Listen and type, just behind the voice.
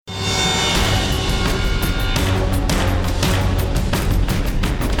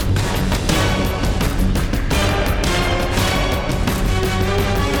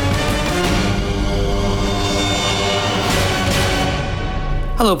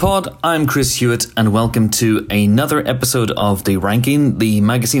Hello Pod, I'm Chris Hewitt and welcome to another episode of The Ranking, the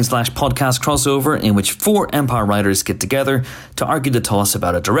magazine/podcast crossover in which four Empire writers get together to argue the toss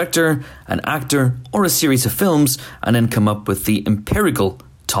about a director, an actor or a series of films and then come up with the Empirical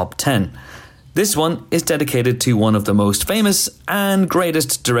Top 10. This one is dedicated to one of the most famous and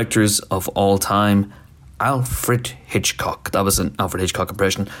greatest directors of all time, Alfred Hitchcock. That was an Alfred Hitchcock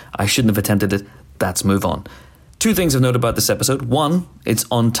impression. I shouldn't have attempted it. Let's move on. Two things of note about this episode. One, it's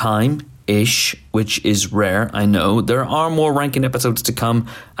on time-ish, which is rare, I know. There are more ranking episodes to come,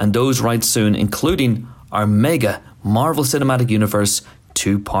 and those right soon, including our mega Marvel Cinematic Universe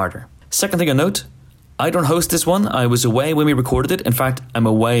two-parter. Second thing of note, I don't host this one. I was away when we recorded it. In fact, I'm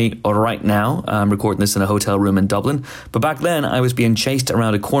away right now. I'm recording this in a hotel room in Dublin. But back then, I was being chased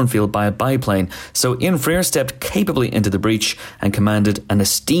around a cornfield by a biplane. So Ian Freer stepped capably into the breach and commanded an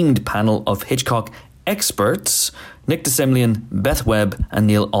esteemed panel of Hitchcock experts, Nick Semlyen, Beth Webb and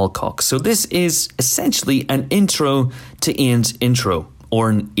Neil Alcock. So this is essentially an intro to Ian's intro, or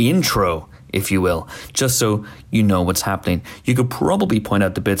an intro, if you will, just so you know what's happening. You could probably point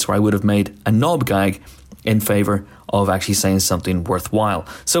out the bits where I would have made a knob gag in favour of actually saying something worthwhile.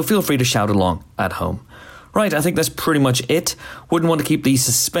 So feel free to shout along at home. Right, I think that's pretty much it. Wouldn't want to keep the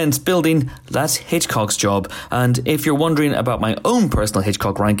suspense building. That's Hitchcock's job. And if you're wondering about my own personal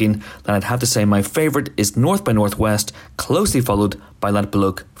Hitchcock ranking, then I'd have to say my favourite is North by Northwest, closely followed by that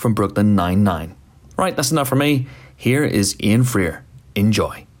bloke from Brooklyn Nine-Nine. Right, that's enough for me. Here is Ian Freer.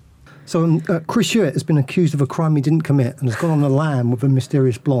 Enjoy. So Chris Hewitt has been accused of a crime he didn't commit and has gone on the lam with a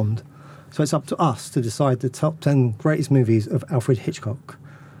mysterious blonde. So it's up to us to decide the top 10 greatest movies of Alfred Hitchcock.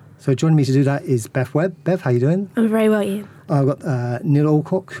 So joining me to do that is Beth Webb. Beth, how you doing? I'm very well, Ian. I've got Neil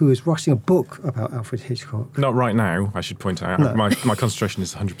Alcock, who is writing a book about Alfred Hitchcock. Not right now, I should point out. No. My concentration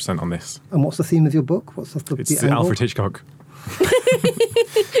is 100% on this. And what's the theme of your book? What's It's the Alfred Hitchcock.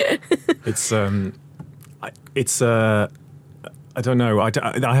 I don't know.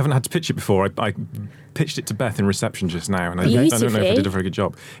 I haven't had to pitch it before. I pitched it to Beth in reception just now, and I don't know if I did a very good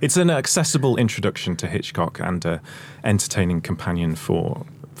job. It's an accessible introduction to Hitchcock and an entertaining companion for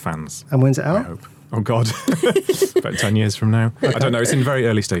fans. And when's it out? I hope. Oh, God. About 10 years from now. Okay. I don't know. It's in very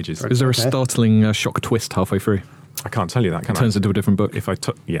early stages. Is there a startling shock twist halfway through? I can't tell you that, can I? It turns into a different book? If I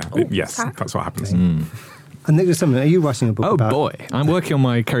yes, that's what happens. Okay. And Nick, are you writing a book about... Oh, boy. I'm working on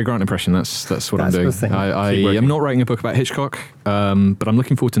my Cary Grant impression. That's what I'm doing. I am not writing a book about Hitchcock, but I'm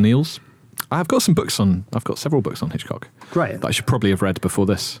looking forward to Neil's. I've got several books on Hitchcock. Great. That I should probably have read before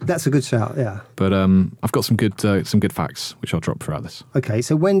this. That's a good shout, yeah. But I've got some good facts, which I'll drop throughout this. Okay,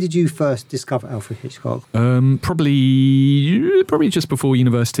 so when did you first discover Alfred Hitchcock? Probably just before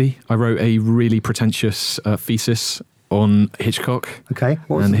university. I wrote a really pretentious thesis on Hitchcock. Okay,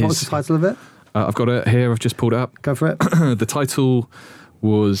 what was the title of it? I've got it here, I've just pulled it up. Go for it. The title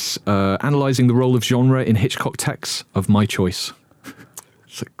was Analysing the Role of Genre in Hitchcock Texts of My Choice.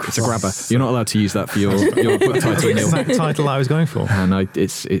 It's a grabber. You're not allowed to use that for your book title, Neil. That's the title I was going for. And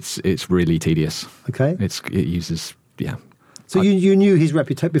it's really tedious. Okay. It uses, yeah. So you knew his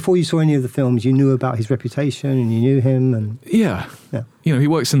reputation, before you saw any of the films, you knew about his reputation and you knew him? And Yeah. You know, he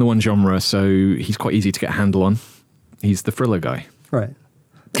works in the one genre, so he's quite easy to get a handle on. He's the thriller guy. Right.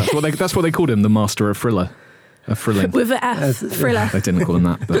 That's what they called him, the Master of Thriller. Thrilling. With an F, thriller. They didn't call him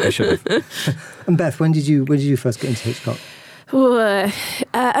that, but they should have. And Beth, when did you first get into Hitchcock?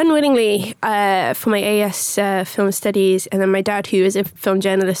 Unwittingly, for my AS film studies, and then my dad, who is a film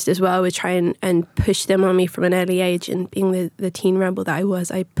journalist as well, would try and push them on me from an early age. And being the teen rebel that I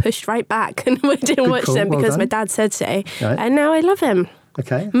was, I pushed right back and didn't watch them because my dad said so. Right. And now I love him.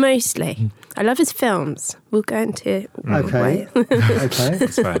 Okay. Mostly. I love his films. We'll go into... Okay. Okay.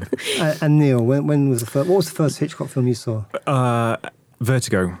 That's fair. And Neil, what was the first Hitchcock film you saw?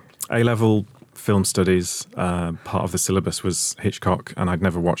 Vertigo. A-level film studies. Part of the syllabus was Hitchcock, and I'd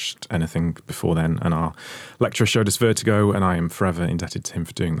never watched anything before then. And our lecturer showed us Vertigo, and I am forever indebted to him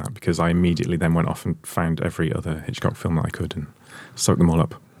for doing that, because I immediately then went off and found every other Hitchcock film that I could and soaked them all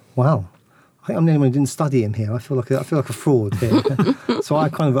up. Wow. I think I'm the only one who didn't study him here. I feel like a fraud here. So I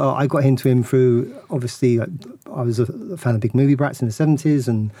got into him through, obviously, I was a fan of Big Movie Brats in the 70s,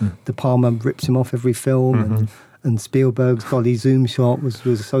 and De Palma rips him off every film, and Spielberg's Dolly Zoom Shot was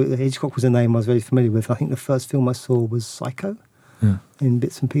so Hitchcock was a name I was very familiar with. I think the first film I saw was Psycho, in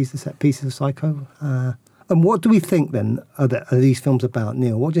bits and pieces of Psycho. And what do we think then are these films about,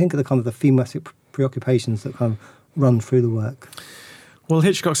 Neil? What do you think are the kind of the thematic preoccupations that kind of run through the work? Well,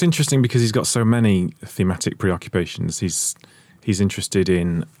 Hitchcock's interesting because he's got so many thematic preoccupations. He's interested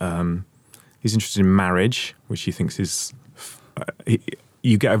in marriage, which he thinks is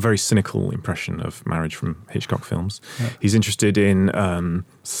you get a very cynical impression of marriage from Hitchcock films. Yeah. He's interested in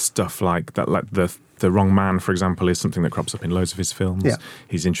stuff like that, like the wrong man, for example, is something that crops up in loads of his films. Yeah.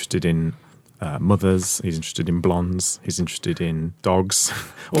 He's interested in mothers. He's interested in blondes. He's interested in dogs.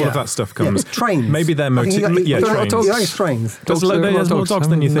 All of that stuff comes. Trains. Maybe they're trains. Trains. There's more dogs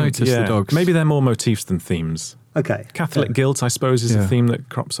than you think. The dogs. Maybe they're more motifs than themes. Okay. Catholic guilt, I suppose, is a theme that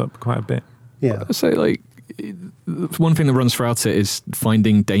crops up quite a bit. Yeah. So, like, one thing that runs throughout it is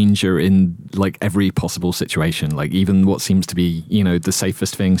finding danger in, like, every possible situation. Like, even what seems to be, you know, the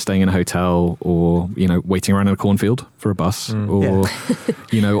safest thing, staying in a hotel, or, you know, waiting around in a cornfield for a bus, or,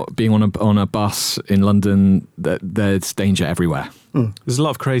 you know, being on a bus in London. There's danger everywhere. There's a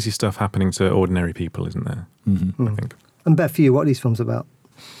lot of crazy stuff happening to ordinary people, isn't there? Mm-hmm. I think. And Beth, for you, what are these films about?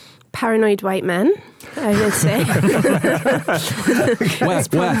 Paranoid white men, I would say. Where?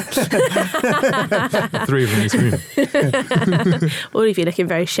 Three of them in this room. All of you looking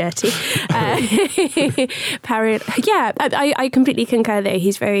very shirty. I completely concur there.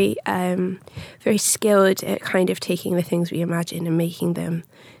 He's very, very skilled at kind of taking the things we imagine and making them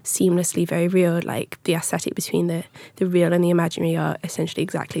seamlessly very real. Like, the aesthetic between the real and the imaginary are essentially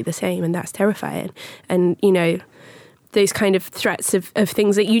exactly the same, and that's terrifying. And, you know, those kind of threats of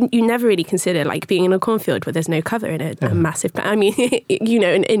things that you never really consider, like being in a cornfield where there's no cover in a massive... I mean, you know,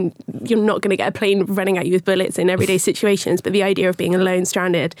 and you're not going to get a plane running at you with bullets in everyday situations, but the idea of being alone,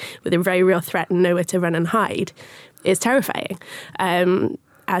 stranded, with a very real threat and nowhere to run and hide is terrifying.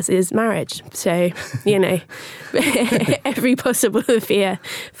 As is marriage. So, you know, every possible fear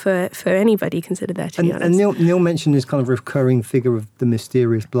for anybody considered there, to be honest. And Neil mentioned this kind of recurring figure of the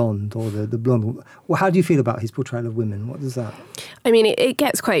mysterious blonde, or the blonde. Well, how do you feel about his portrayal of women? What does that... I mean, it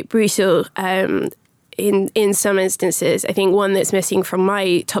gets quite brutal in some instances. I think one that's missing from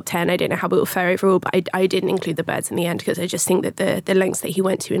my top 10, I don't know how it will fare overall, but I didn't include the birds in the end, because I just think that the lengths that he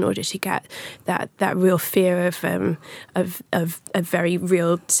went to in order to get that real fear of a very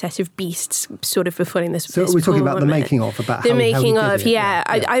real set of beasts sort of befalling this. So we're talking about the making of, about the how making how he of, did it. yeah.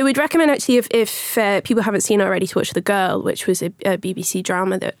 I would recommend, actually, if people haven't seen it already, to watch The Girl, which was a BBC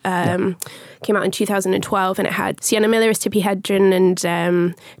drama that came out in 2012, and it had Sienna Miller as Tippi Hedren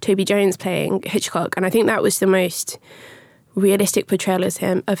and Toby Jones playing Hitchcock. And I think that was the most realistic portrayal of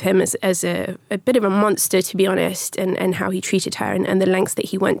him as a bit of a monster, to be honest, and how he treated her, and the lengths that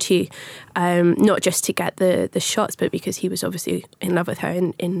he went to, not just to get the shots, but because he was obviously in love with her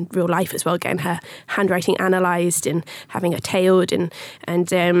in real life as well, getting her handwriting analysed and having her tailed.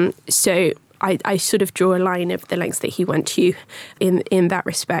 And so I sort of draw a line of the lengths that he went to in that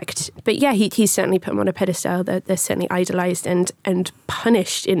respect. But yeah, he's certainly put them on a pedestal. They're certainly idolised and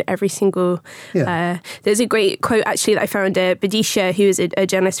punished in every single... Yeah. There's a great quote, actually, that I found. Badisha, who is a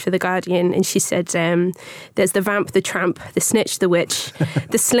journalist for The Guardian, and she said, there's the vamp, the tramp, the snitch, the witch,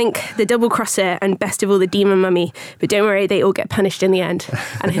 the slink, the double-crosser, and best of all, the demon mummy. But don't worry, they all get punished in the end.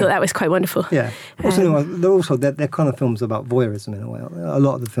 And I thought that was quite wonderful. Yeah. They're kind of films about voyeurism in a way. A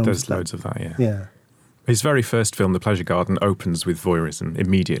lot of the films... There's loads of that, yeah. Yeah. His very first film, The Pleasure Garden, opens with voyeurism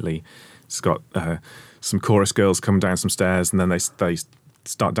immediately. It's got some chorus girls come down some stairs, and then they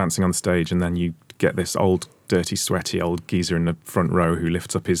start dancing on the stage, and then you get this old, dirty, sweaty old geezer in the front row who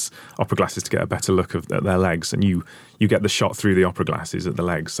lifts up his opera glasses to get a better look at their legs, and you get the shot through the opera glasses at the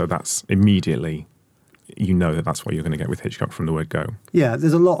legs, so that's immediately, you know that's what you're going to get with Hitchcock from the word go. Yeah,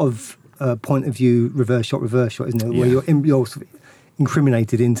 there's a lot of point of view, reverse shot, isn't it? Where you're sort of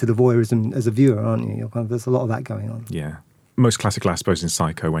incriminated into the voyeurism as a viewer, aren't you? There's a lot of that going on. Yeah. Most classical, I suppose, in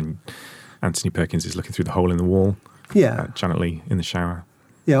Psycho, when Anthony Perkins is looking through the hole in the wall. Yeah. Janet Leigh in the shower.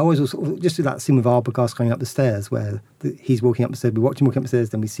 Yeah, I always just do that scene with Arbogast going up the stairs, where he's walking up the stairs, we watch him walking up the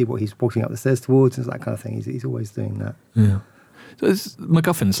stairs, then we see what he's walking up the stairs towards, and that kind of thing. He's always doing that. Yeah. So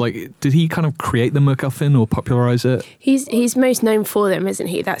MacGuffins, like, did he kind of create the MacGuffin or popularise it? He's most known for them, isn't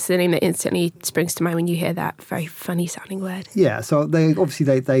he? That's the name that instantly springs to mind when you hear that very funny sounding word. Yeah, so they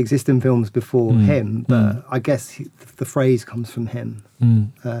exist in films before him, but I guess the phrase comes from him.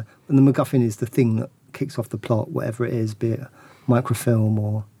 And the MacGuffin is the thing that kicks off the plot, whatever it is, be it a microfilm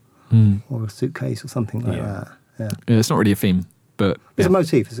or a suitcase or something like that. Yeah, it's not really a theme, but it's a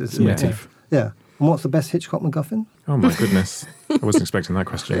motif. It's a motif. Yeah. And what's the best Hitchcock MacGuffin? Oh my goodness. I wasn't expecting that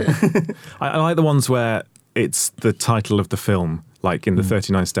question. I like the ones where it's the title of the film, like in the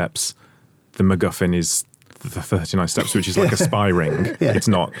 39 Steps, the MacGuffin is the 39 Steps, which is like a spy ring. Yeah. It's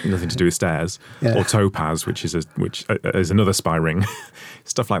nothing to do with stairs. Yeah. Or Topaz, which is another spy ring.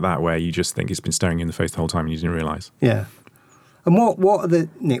 Stuff like that, where you just think he's been staring you in the face the whole time and you didn't realise. Yeah. And what are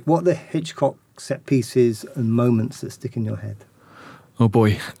the Hitchcock set pieces and moments that stick in your head? Oh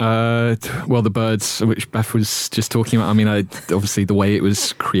boy. Well, The Birds, which Beth was just talking about. I mean, obviously the way it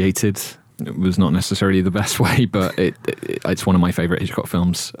was created, it was not necessarily the best way, but it's one of my favourite Hitchcock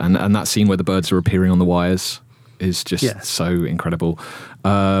films. And that scene where the birds are appearing on the wires is just so incredible.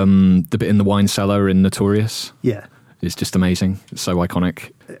 The bit in the wine cellar in Notorious. Yeah. Is just amazing. It's so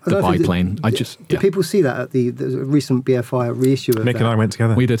iconic. The biplane. Did people see that at the recent BFI reissue of Nick and I went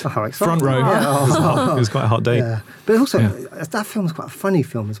together. We did. Oh, Front row. Oh. It was quite a hot day. Yeah. But also, that film's quite a funny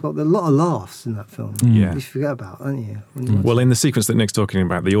film as well. There are a lot of laughs in that film. Yeah. You forget about, don't you? Well, in the sequence that Nick's talking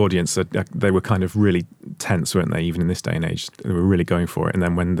about, the audience, they were kind of really tense, weren't they? Even in this day and age, they were really going for it. And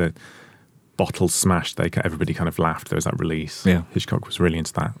then when the bottles smashed, everybody kind of laughed. There was that release. Yeah. Hitchcock was really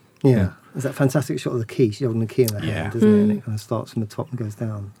into that. Yeah. There's that fantastic shot of the key. She's holding the key in her hand, isn't it? And it kind of starts from the top and goes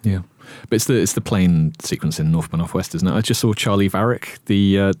down. Yeah. But it's the plane sequence in North by Northwest, isn't it? I just saw Charlie Varick,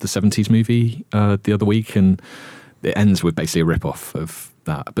 the 70s movie, the other week, and it ends with basically a rip-off of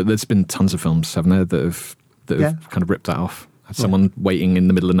that. But there's been tons of films, haven't there, that have kind of ripped that off. Someone waiting in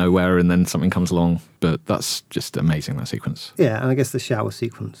the middle of nowhere and then something comes along. But that's just amazing, that sequence. Yeah, and I guess the shower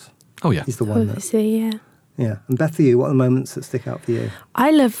sequence. Oh, yeah. Is the one Obviously, Yeah. And Beth, for you, what are the moments that stick out for you? I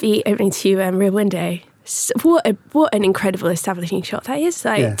love the opening to Rear Window. What an incredible establishing shot that is!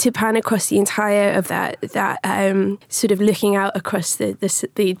 To pan across the entire of that sort of looking out across the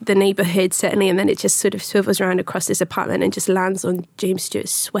neighbourhood certainly, and then it just sort of swivels around across this apartment and just lands on James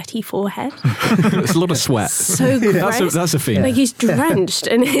Stewart's sweaty forehead. It's a lot of sweat. So gross. That's a theme. Like he's drenched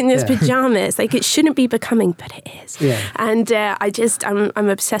and in his pajamas. Like it shouldn't be becoming, but it is. Yeah. And I'm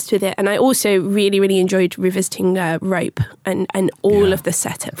obsessed with it. And I also really, really enjoyed revisiting Rope and all of the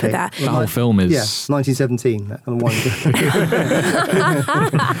setup for that. The whole film is 1917. That kind of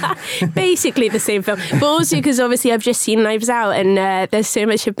one. Basically the same film, but also because obviously I've just seen Knives Out, and there's so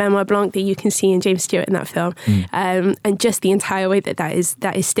much of Benoit Blanc that you can see in James Stewart in that film, and just the entire way that is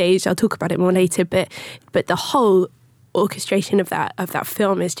staged. I'll talk about it more later, but the whole orchestration of that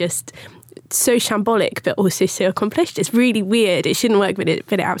film is just so shambolic, but also so accomplished. It's really weird. It shouldn't work, but it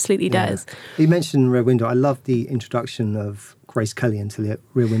absolutely does. You mentioned Rear Window. I love the introduction of Grace Kelly into the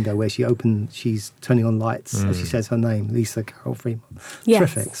Rear Window, where she's turning on lights as she says her name, Lisa Carol Fremont. Yes.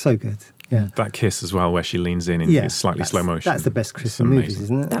 Terrific, so good. Yeah. That kiss as well, where she leans in slightly slow motion. That's the best kiss in movies,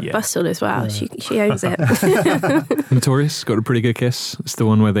 isn't it? That bustle as well. She owns it. Notorious got a pretty good kiss. It's the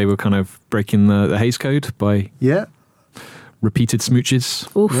one where they were kind of breaking the Hays Code by repeated smooches.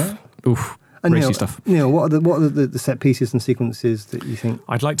 Oof. Yeah. Oof. And racy stuff. Neil, what are the set pieces and sequences that you think?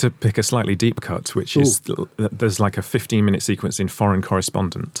 I'd like to pick a slightly deep cut, which is there's like a 15-minute sequence in Foreign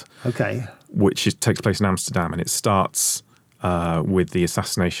Correspondent. Okay. Which takes place in Amsterdam, and it starts with the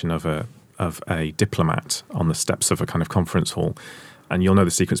assassination of a diplomat on the steps of a kind of conference hall. And you'll know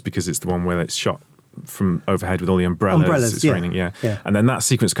the sequence because it's the one where it's shot from overhead with all the umbrellas. It's raining, yeah. And then that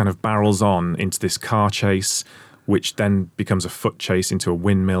sequence kind of barrels on into this car chase, which then becomes a foot chase into a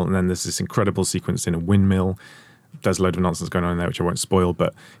windmill, and then there's this incredible sequence in a windmill. There's a load of nonsense going on in there, which I won't spoil,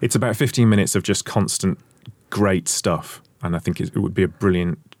 but it's about 15 minutes of just constant great stuff, and I think it would be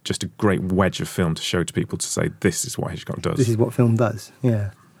just a great wedge of film to show to people to say, this is what Hitchcock does. This is what film does,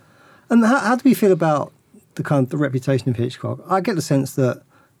 yeah. And how do we feel about the reputation of Hitchcock? I get the sense that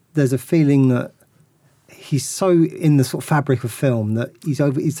there's a feeling that he's so in the sort of fabric of film that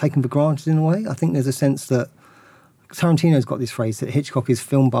he's taken for granted in a way. I think there's a sense that Tarantino's got this phrase that Hitchcock is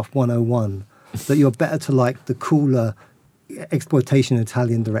film buff 101, that you're better to like the cooler exploitation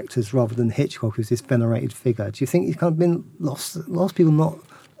Italian directors rather than Hitchcock, who's this venerated figure. Do you think he's kind of been lost people not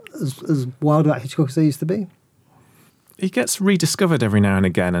as wild about Hitchcock as they used to be? He gets rediscovered every now and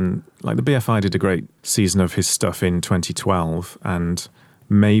again, and like the BFI did a great season of his stuff in 2012, and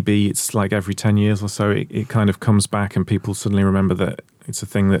maybe it's like every 10 years or so it kind of comes back and people suddenly remember that it's a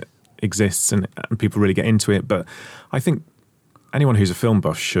thing that exists and people really get into it. But I think anyone who's a film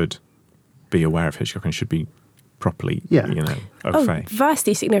buff should be aware of Hitchcock and should be properly, au fait.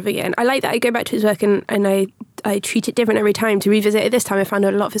 Vastly significant. I like that. I go back to his work and I treat it different every time. To revisit it this time, I found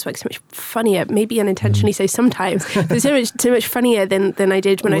a lot of his work so much funnier, maybe unintentionally so sometimes, but so much funnier than I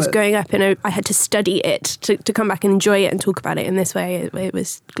did when I was growing up, and I had to study it to come back and enjoy it and talk about it in this way. It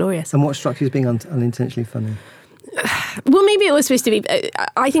was glorious. And what struck you as being unintentionally funny? Well, maybe it was supposed to be.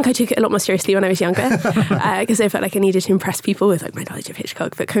 I think I took it a lot more seriously when I was younger because I felt like I needed to impress people with like my knowledge of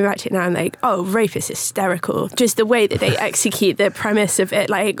Hitchcock. But coming back to it now, I'm like, oh, Rape is hysterical. Just the way that they execute the premise of it,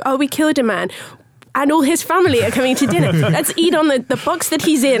 like, oh, we killed a man. and all his family are coming to dinner. Let's eat on the box that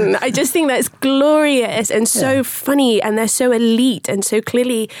he's in. I just think that's glorious and so funny, and they're so elite and so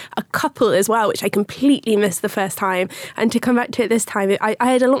clearly a couple as well, which I completely missed the first time. And to come back to it this time, I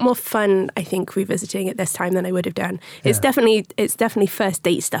had a lot more fun, I think, revisiting it this time than I would have done. It's definitely first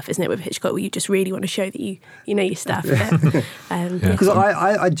date stuff, isn't it, with Hitchcock, where you just really want to show that you know your stuff. Because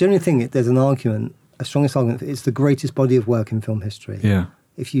I generally think there's an argument, a strongest argument, it's the greatest body of work in film history. Yeah.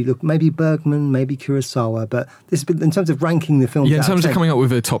 If you look, maybe Bergman, maybe Kurosawa, but this has been, in terms of ranking the films. Yeah, in terms of coming up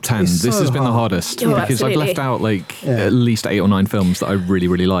with a top 10, this has been the hardest because absolutely. I've left out at least 8 or 9 films that I really,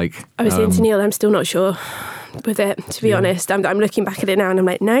 really like. I was saying to Neil, I'm still not sure with it, to be honest. I'm looking back at it now and I'm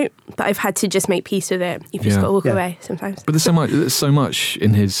like, no, but I've had to just make peace with it. You've just got to walk away sometimes. But there's so much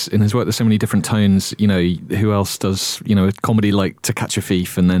in his work. There's so many different tones. You know, who else does a comedy like To Catch a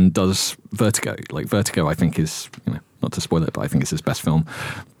Thief and then does Vertigo? Like Vertigo, I think is not to spoil it, but I think it's his best film.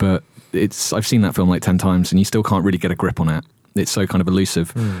 But I've seen that film like 10 times and you still can't really get a grip on it. It's so kind of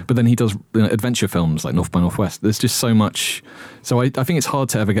elusive. But then he does adventure films like North by Northwest. There's just so much. So I think it's hard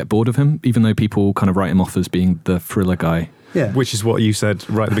to ever get bored of him, even though people kind of write him off as being the thriller guy. Yeah. Which is what you said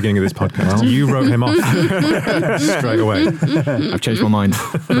right at the beginning of this podcast. You wrote him off straight away. I've changed my mind.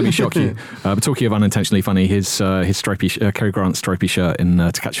 Let me shock you. But talking of unintentionally funny, his stripy Cary Grant stripy shirt in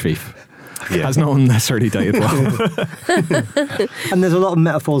To Catch a Thief. Yeah. Has not necessarily dated well. And there's a lot of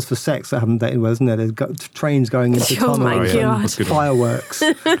metaphors for sex that haven't dated well, isn't there? There's trains going into tunnels. Oh my God.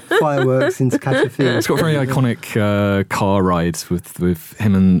 Fireworks into Catch a Thief. It's got very iconic car rides with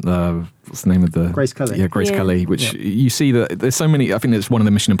him and what's the name of the Grace Kelly. Yeah, Grace Kelly. Which you see that there's so many. I think it's one of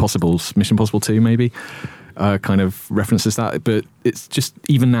the Mission Impossible 2 maybe. Kind of references that, but it's just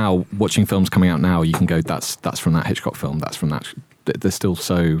even now watching films coming out now, you can go that's from that Hitchcock film. That's from that. They're still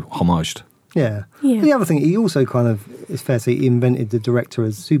so homaged. Yeah. The other thing, he also kind of, it's fair to say, he invented the director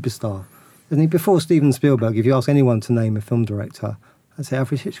as superstar. Isn't he? Before Steven Spielberg, if you ask anyone to name a film director, I'd say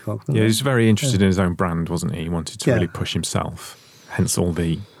Alfred Hitchcock. Yeah, he was very interested in his own brand, wasn't he? He wanted to really push himself, hence all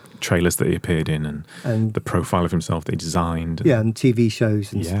the trailers that he appeared in and the profile of himself that he designed. Yeah, and TV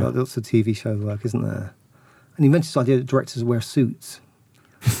shows and stuff. Lots of TV show work, isn't there? And he invented this idea that directors wear suits.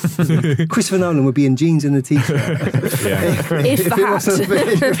 Christopher Nolan would be in jeans and a t-shirt. If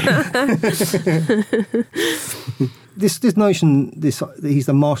This notion, that he's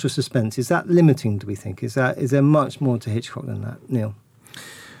the master of suspense, is that limiting, do we think? Is there much more to Hitchcock than that, Neil?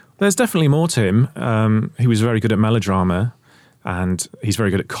 There's definitely more to him. He was very good at melodrama and he's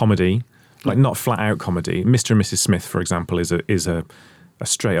very good at comedy, like not flat out comedy. Mr. and Mrs. Smith, for example, is a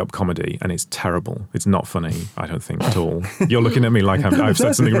straight up comedy, and it's terrible. It's not funny, I don't think, at all. You're looking at me like I've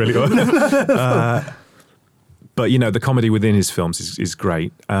said something really good. But, the comedy within his films is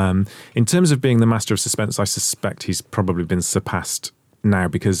great. In terms of being the master of suspense, I suspect he's probably been surpassed now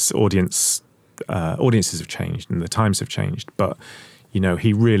because audiences have changed and the times have changed. But,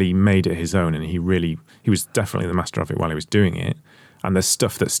 he really made it his own, and he was definitely the master of it while he was doing it. And there's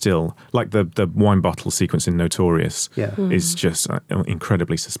stuff that's still, like the wine bottle sequence in Notorious is just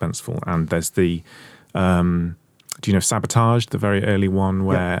incredibly suspenseful. And there's the, do you know Sabotage, the very early one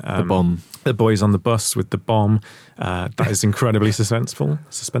where the bomb, the boy's on the bus with the bomb. That is incredibly suspenseful.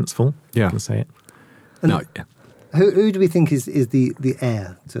 Yeah, I can say it. Who do we think is the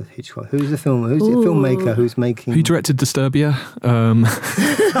heir to Hitchcock? Who's the filmmaker who's making... Who directed Disturbia?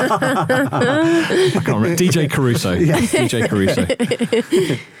 I can't remember. DJ Caruso. DJ Caruso.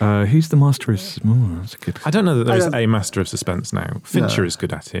 Who's the master of... that's a good... I don't know that there is a master of suspense now. Fincher is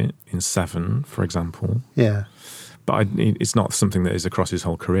good at it, in Seven, for example. Yeah. But it's not something that is across his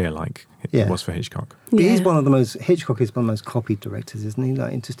whole career like it was for Hitchcock. Yeah. Hitchcock is one of the most copied directors, isn't he?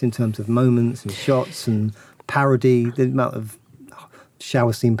 Like, just in terms of moments and shots and parody, the amount of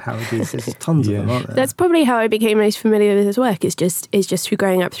shower scene parodies, there's tons of them, aren't there? That's probably how I became most familiar with his work, is just through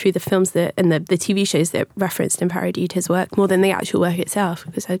growing up through the films and the TV shows that referenced and parodied his work more than the actual work itself,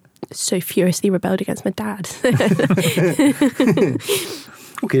 because I so furiously rebelled against my dad.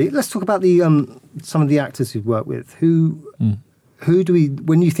 Okay, let's talk about some of the actors you've worked with. Who do we,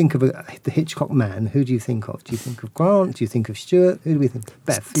 when you think of the Hitchcock man, who do you think of? Do you think of Grant? Do you think of Stewart? Who do we think of?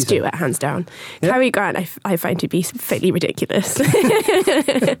 Beth? Stewart, hands down. Yeah? Cary Grant, I find to be fairly ridiculous.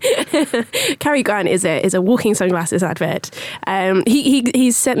 Cary Grant is a walking sunglasses advert.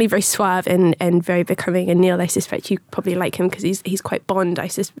 He's certainly very suave and very becoming. And Neil, I suspect you probably like him because he's quite Bond,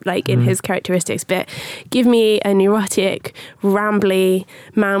 in his characteristics. But give me a neurotic, rambly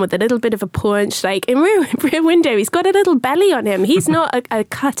man with a little bit of a paunch. Like in Rear Window, he's got a little belly on him. He's not a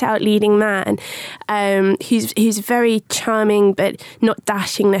cut-out leading man. He's very charming, but not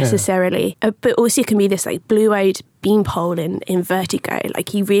dashing necessarily. But also can be this like blue-eyed beanpole in Vertigo. Like,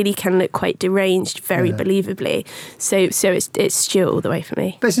 he really can look quite deranged very believably. So it's Stuart all the way for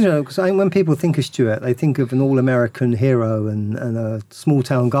me. But it's interesting, because when people think of Stuart, they think of an all-American hero and a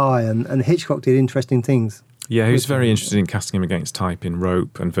small-town guy, and Hitchcock did interesting things. Yeah, he was very interested in casting him against type in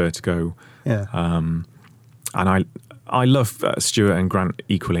Rope and Vertigo. Yeah. And I love Stuart and Grant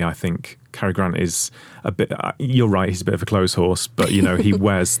equally. I think Cary Grant is a bit. You're right; he's a bit of a clothes horse, but he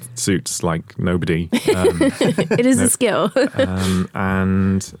wears suits like nobody. It is a skill.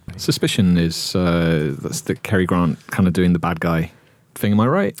 And Suspicion is that's the Cary Grant kind of doing the bad guy thing. Am I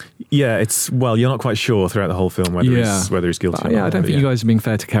right? yeah, you're not quite sure throughout the whole film whether he's guilty. Or not, I don't think you guys are being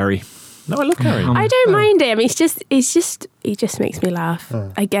fair to Cary. No, I love Cary. I don't mind him. He just makes me laugh.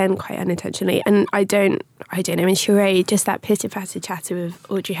 Again, quite unintentionally. And I don't know, in Charade, just that pitter-patter chatter with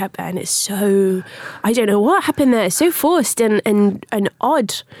Audrey Hepburn, it's so, I don't know what happened there. So forced and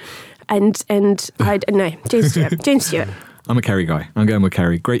odd. And I don't know. James Stewart. I'm a Cary guy. I'm going with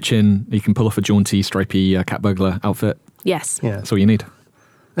Cary. Great chin. He can pull off a jaunty, stripy cat burglar outfit. Yes. Yeah. That's all you need.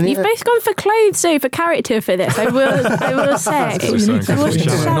 And You've both gone for clothes over character for this. I will say.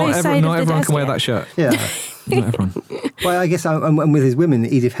 Not everyone can wear that shirt. Yeah. Not everyone. Well, I guess and with his women,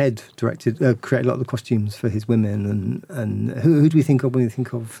 Edith Head created a lot of the costumes for his women. And who do we think of when we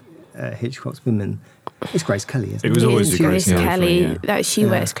think of Hitchcock's women? It's Grace Kelly, isn't it? It was always Grace Kelly. Yeah. That she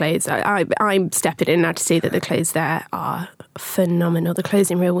wears clothes. I'm stepping in now to say that the clothes there are phenomenal. The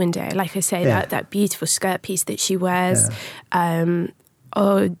clothes in Rear Window, like I say, that beautiful skirt piece that she wears. Yeah.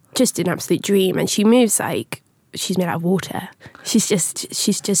 Just an absolute dream. And she moves like she's made out of water. She's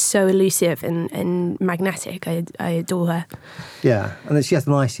just so elusive and magnetic. I adore her. Yeah, and then she has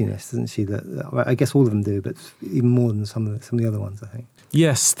an iciness, doesn't she? That I guess all of them do, but even more than some of the other ones, I think.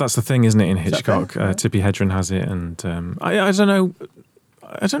 Yes, that's the thing, isn't it? In Hitchcock, Tippi Hedren has it, and I don't know.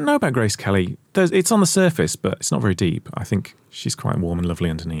 I don't know about Grace Kelly. It's on the surface, but it's not very deep. I think she's quite warm and lovely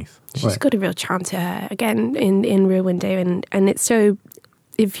underneath. She's got a real charm to her. Again, in Rear Window, and it's so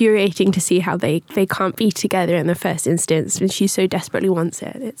infuriating to see how they can't be together in the first instance when she so desperately wants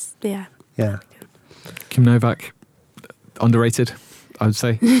it. It's Yeah. Kim Novak, underrated, I would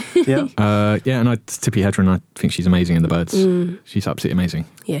say. Yeah. And Tippi Hedren, I think she's amazing in The Birds. She's absolutely amazing.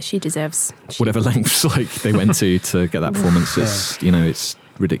 Yeah, she deserves whatever lengths they went to get that performance. It's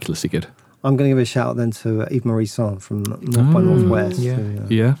ridiculously good. I'm going to give a shout out then to Eve Marie Saint from North by Northwest.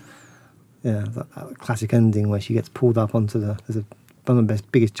 Yeah. That classic ending where she gets pulled up onto one of the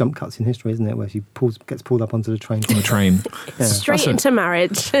biggest jump cuts in history, isn't it? Where she gets pulled up onto the train. On the train. straight into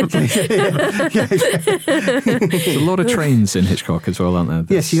marriage. There's a lot of trains in Hitchcock as well, aren't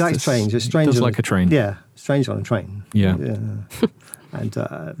there? Yes, she likes trains. It's strange. Does like a train. Yeah, strange on a train. Yeah. And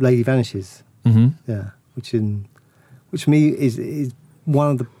Lady Vanishes. Mm-hmm. Yeah, which for me is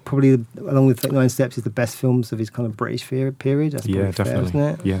one of the probably along with 39 Steps is the best films of his kind of British period. That's definitely. Fair, isn't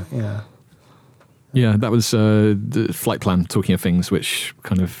it? Yeah. Yeah, that was the Flight Plan, talking of things which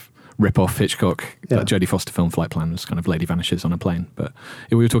kind of rip off Hitchcock. Yeah. That Jodie Foster film, Flight Plan, was kind of Lady Vanishes on a plane. But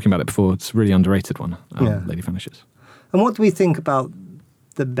we were talking about it before. It's a really underrated one, Lady Vanishes. And what do we think about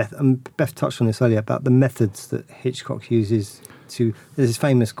Beth touched on this earlier, about the methods that Hitchcock uses to... There's this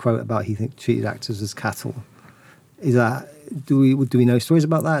famous quote about he treated actors as cattle. Is that... Do we know stories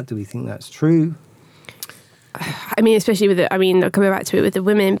about that? Do we think that's true? I mean, especially coming back to it with the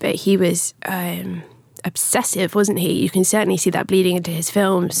women, but he was obsessive, wasn't he? You can certainly see that bleeding into his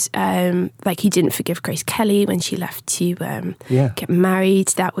films. Like, he didn't forgive Grace Kelly when she left to get married.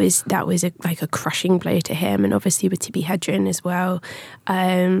 That was a crushing blow to him, and obviously with Tippi Hedren as well.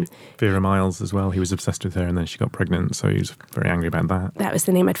 Vera Miles as well. He was obsessed with her, and then she got pregnant, so he was very angry about that. That was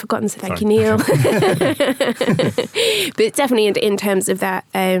the name I'd forgotten, so thank you, Neil. But definitely in terms of that...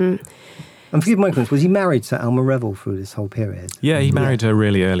 And forgive my ignorance, was he married to Alma Reville through this whole period? Yeah, he married her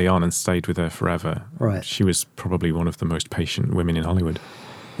really early on and stayed with her forever. Right. She was probably one of the most patient women in Hollywood.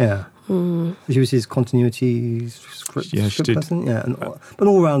 Yeah. She was his continuity script person. Yeah, but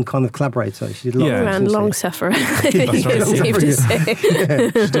all round kind of collaborator. She did a lot all round long sufferer. That's right. Safe to say.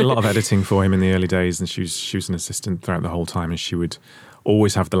 She did a lot of editing for him in the early days, and she was an assistant throughout the whole time, and she would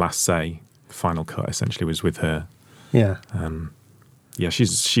always have the last say. The final cut essentially was with her. Yeah.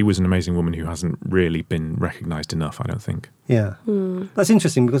 She was an amazing woman who hasn't really been recognised enough, I don't think. Yeah. That's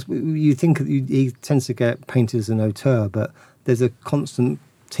interesting, because you think he tends to get painted as an auteur, but there's a constant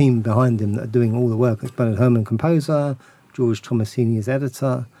team behind him that are doing all the work. It's Bernard Herrmann, composer, George Tomasini as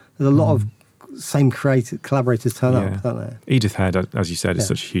editor. There's a lot of same collaborators turn up, don't there? Edith Head, as you said, is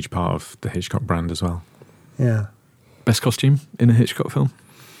such a huge part of the Hitchcock brand as well. Yeah. Best costume in a Hitchcock film?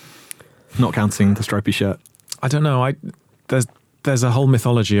 Not counting the stripy shirt. I don't know. There's a whole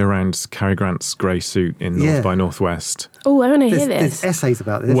mythology around Cary Grant's grey suit in North by Northwest. Oh, I want to hear this. There's essays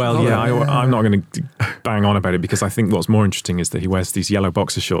about this. Well, I'm not going to bang on about it because I think what's more interesting is that he wears these yellow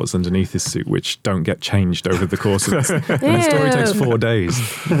boxer shorts underneath his suit, which don't get changed over the course of this. And the story takes 4 days.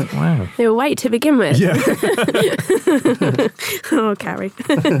 Wow. They were white to begin with. Yeah. Oh, Carrie.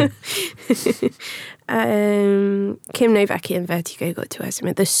 Kim Novak in Vertigo got to us. I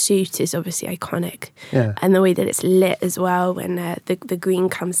mean, the suit is obviously iconic. Yeah. And the way that it's lit as well, when the green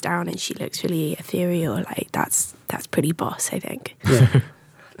comes down and she looks really ethereal, like that's pretty boss, I think. Yeah.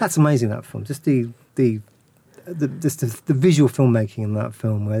 That's amazing, that film. Just the visual filmmaking in that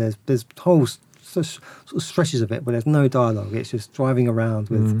film, where there's whole sort of stretches of it where there's no dialogue. It's just driving around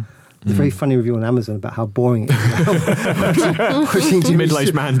with a very funny review on Amazon about how boring it is.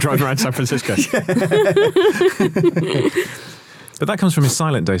 Middle-aged man driving around San Francisco. But that comes from his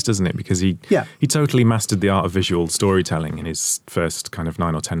silent days, doesn't it? Because he totally mastered the art of visual storytelling in his first kind of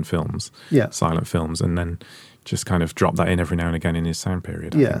 9 or 10 films, silent films, and then just kind of dropped that in every now and again in his sound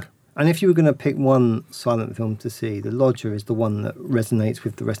period, I think. And if you were going to pick one silent film to see, The Lodger is the one that resonates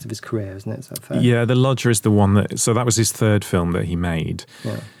with the rest of his career, isn't it? Is that fair? Yeah, The Lodger is the one that... So that was his third film that he made.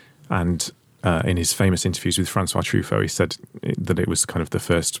 Yeah. And in his famous interviews with Francois Truffaut, he said that it was kind of the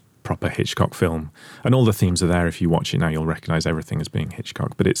first proper Hitchcock film. And all the themes are there. If you watch it now, you'll recognise everything as being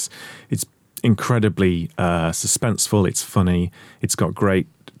Hitchcock. But it's incredibly suspenseful. It's funny. It's got great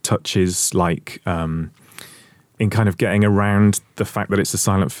touches, like in kind of getting around the fact that it's a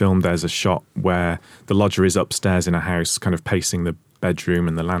silent film. There's a shot where the lodger is upstairs in a house, kind of pacing the bedroom,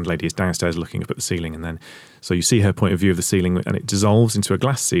 and the landlady is downstairs looking up at the ceiling, and then so you see her point of view of the ceiling, and it dissolves into a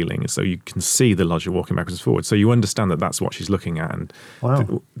glass ceiling, so you can see the lodger walking backwards and forwards, so you understand that that's what she's looking at. And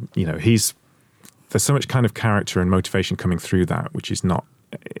you know, there's so much kind of character and motivation coming through that, which is not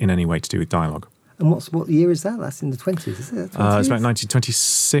in any way to do with dialogue. And what year is that? That's in the 20s, is it? It's about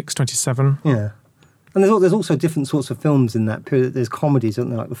 1926, 27. Yeah. And there's also different sorts of films in that period. There's comedies,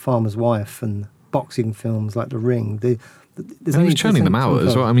 aren't there, like The Farmer's Wife, and boxing films like The Ring. He was churning them out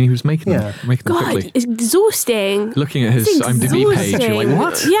as well. I mean, he was making them quickly. It's exhausting. Looking at his IMDb page, you're like,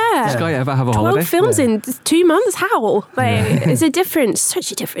 what? Yeah. Does this guy ever have a holiday? 12 films in 2 months? How? Like, it's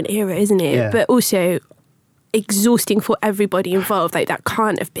such a different era, isn't it? Yeah. But also exhausting for everybody involved. Like, that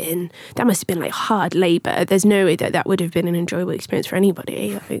must have been like hard labour. There's no way that would have been an enjoyable experience for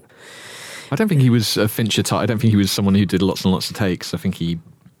anybody. Like, I don't think he was a Fincher type. I don't think he was someone who did lots and lots of takes. I think he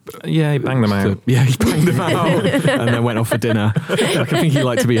banged them out. He banged them out and then went off for dinner. I think he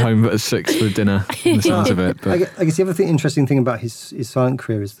liked to be home at 6 for dinner, in the sounds of it. But I guess the other interesting thing about his silent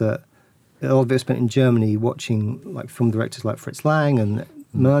career is that a lot of it was spent in Germany, watching like film directors like Fritz Lang and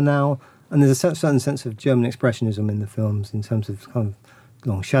Murnau, and there's a certain sense of German expressionism in the films in terms of kind of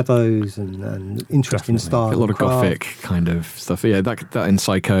long shadows and interesting style. A lot of gothic kind of stuff. Yeah, that in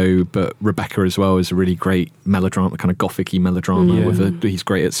Psycho, but Rebecca as well is a really great melodrama, kind of gothic-y melodrama. He's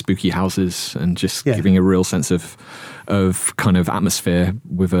great at spooky houses and just giving a real sense of kind of atmosphere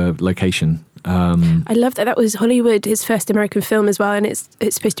with a location. I love that was Hollywood, his first American film as well, and it's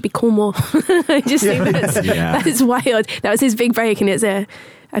supposed to be Cornwall. I just think that's wild. That was his big break, and it's a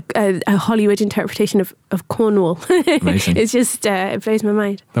Hollywood interpretation of Cornwall. Amazing. It's just it blows my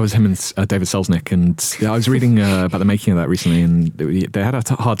mind. That was him and David Selznick, and I was reading about the making of that recently, and they had a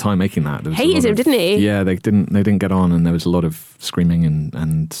hard time making that. Hated him, didn't he? Yeah, they didn't get on, and there was a lot of screaming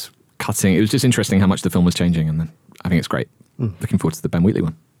and cutting. It was just interesting how much the film was changing, and then I think it's great. Looking forward to the Ben Wheatley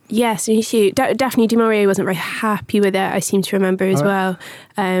one. Yes, me too. Daphne du Maurier wasn't very happy with it, I seem to remember as well.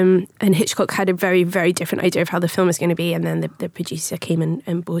 And Hitchcock had a very, very different idea of how the film was going to be, and then the producer came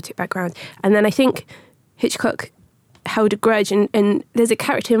and brought it back around. And then I think Hitchcock held a grudge, and there's a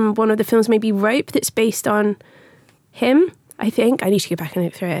character in one of the films, maybe Rope, that's based on him. I think I need to go back and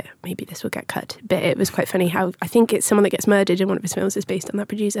look through it. Maybe this will get cut, but it was quite funny how I think it's someone that gets murdered in one of his films is based on that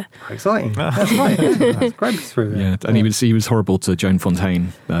producer. Exciting! That's right. That's great through. Yeah, and he was horrible to Joan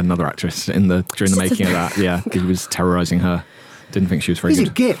Fontaine, another actress, during the making of that. Yeah, he was terrorising her. Didn't think she was very good. He's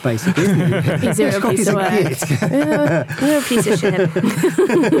a git, basically, isn't he? He's a piece of work. You're a piece of shit.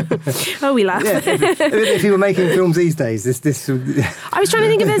 Oh, we laugh. Yeah, if he were making films these days, this. I was trying to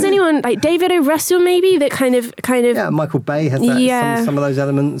think if there's anyone like David O. Russell, maybe that kind of. Yeah, Michael Bay has that, some of those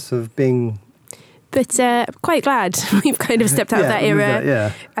elements of being. But quite glad we've kind of stepped out of that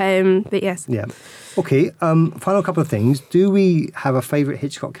era. But yes. Yeah. Okay. Final couple of things. Do we have a favourite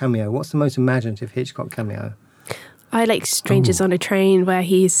Hitchcock cameo? What's the most imaginative Hitchcock cameo? I like Strangers on a Train, where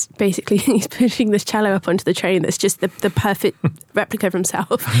he's pushing this cello up onto the train that's just the perfect replica of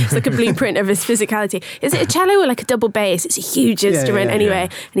himself. It's like a blueprint of his physicality. Is it a cello or like a double bass? It's a huge instrument anyway.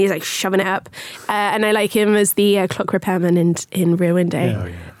 And he's like shoving it up. And I like him as the clock repairman in Rear Window.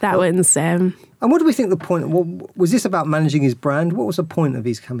 Yeah. That one's... And what do we think the point... was this about managing his brand? What was the point of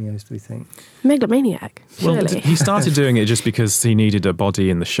these cameos, do we think? Megalomaniac, surely. Well, he started doing it just because he needed a body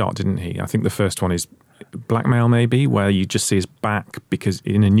in the shot, didn't he? I think the first one is Blackmail, maybe, where you just see his back, because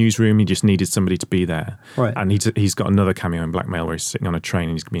in a newsroom he just needed somebody to be there. Right. And he's got another cameo in Blackmail where he's sitting on a train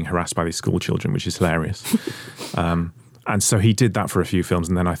and he's being harassed by these school children, which is hilarious. And so he did that for a few films,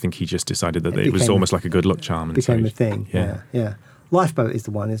 and then I think he just decided that it was almost like a good luck charm. It became a thing. Yeah. Lifeboat is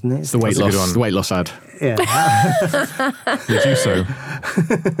the one, isn't it? It's the weight loss ad. Yeah. Did you so?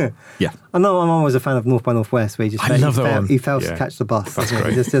 Yeah. I know my mum was a fan of North by Northwest, where he fails to catch the bus. That's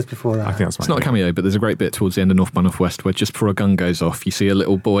great. Just before that. I think that's It's not a cameo, but there's a great bit towards the end of North by Northwest where just before a gun goes off, you see a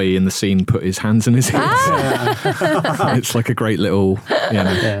little boy in the scene put his hands in his ears. It's like a great little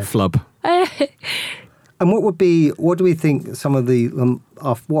flub. And what do we think some of the,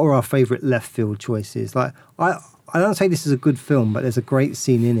 what are our favourite left field choices? Like, I don't say this is a good film, but there's a great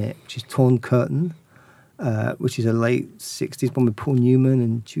scene in it, which is Torn Curtain, which is a late 60s one with Paul Newman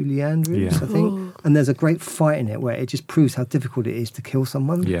and Julie Andrews, I think. Ooh. And there's a great fight in it where it just proves how difficult it is to kill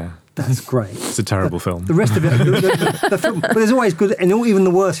someone. Yeah. That's great. It's a terrible film. The rest of it, the film, but there's always good, and even the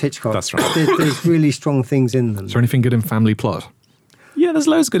worst Hitchcock. That's right. There's really strong things in them. Is there anything good in Family Plot? Yeah, there's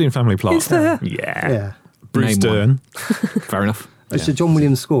loads good in Family Plot. Is there? Yeah. Bruce Name Dern. Fair enough. It's a John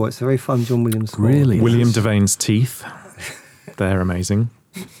Williams score. It's a very fun John Williams score. Really? William Devane's teeth. They're amazing.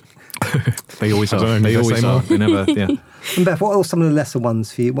 They always I are. don't know, They need I always say are. more? They never. Yeah. And Beth, what are some of the lesser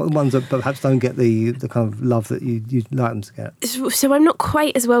ones for you? What are the ones that perhaps don't get the kind of love that you'd like them to get? So I'm not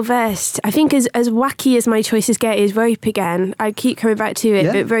quite as well versed. I think as wacky as my choices get is Rope again. I keep coming back to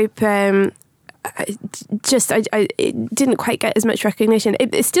it, but Rope... it didn't quite get as much recognition.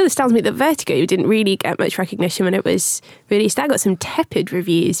 It still astounds me that Vertigo didn't really get much recognition when it was released. I got some tepid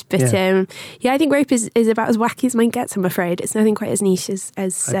reviews, but I think Rope is about as wacky as mine gets, I'm afraid. It's nothing quite as niche as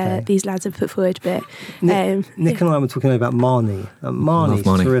these lads have put forward. But Nick and I were talking about Marnie.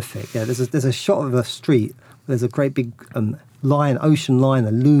 Marnie's terrific. Yeah, there's a shot of a street. There's a great big ocean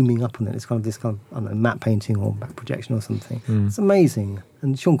liner looming up on it. It's kind of this kind of, I don't know, matte painting or matte projection or something. It's amazing.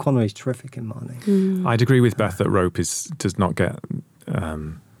 And Sean Connery's terrific in Marnie. I'd agree with Beth that Rope does not get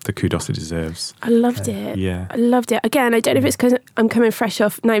the kudos it deserves. I loved it. Yeah. I loved it. Again, I don't know if it's because I'm coming fresh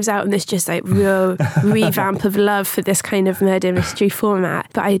off Knives Out and this just like real revamp of love for this kind of murder mystery format.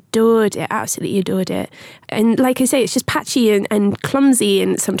 But I adored it, absolutely adored it. And like I say, it's just patchy and clumsy,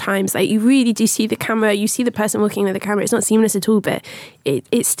 and sometimes like you really do see the camera, you see the person walking with the camera. It's not seamless at all, but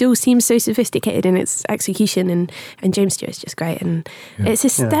it still seems so sophisticated in its execution, and James Stewart's just great, and it's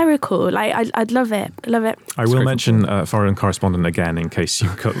hysterical. Like I'd love it. I love it. I will mention Foreign Correspondent again in case you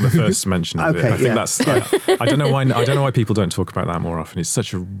cut the first mention of it. I think that's. I don't know why people don't talk about that more often. It's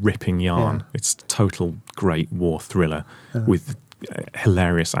such a ripping yarn. Yeah. It's total great war thriller with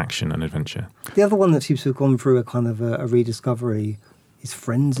hilarious action and adventure. The other one that seems to have gone through a kind of a rediscovery is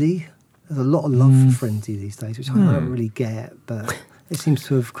Frenzy. There's a lot of love for Frenzy these days, which I don't really get, but it seems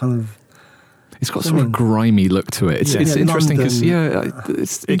to have kind of... It's got sort of a grimy look to it. It's interesting because,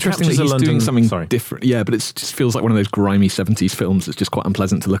 it's interesting that he's doing something different. Yeah, but it just feels like one of those grimy 70s films that's just quite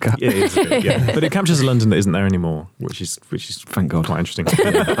unpleasant to look at. Yeah, it is a bit, But it captures a London that isn't there anymore, which is thank God, quite interesting.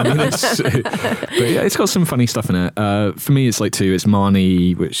 I mean, it's got some funny stuff in it. For me, it's like two. It's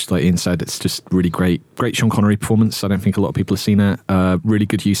Marnie, which, like Ian said, it's just really great Sean Connery performance. I don't think a lot of people have seen it. Really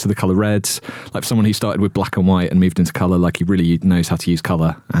good use of the colour red. Like, for someone who started with black and white and moved into colour, like, he really knows how to use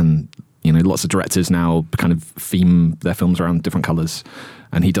colour. And you know, lots of directors now kind of theme their films around different colours,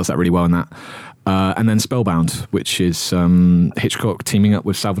 and he does that really well in that. And then Spellbound, which is Hitchcock teaming up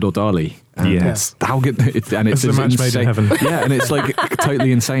with Salvador Dali. Yes, how good! It's a match made in heaven. Yeah, and it's like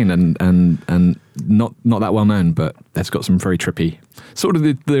totally insane and not that well known, but it's got some very trippy, sort of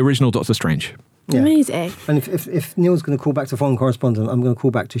the original Doctor Strange. Yeah. Amazing. And if Neil's going to call back to Foreign Correspondent, I'm going to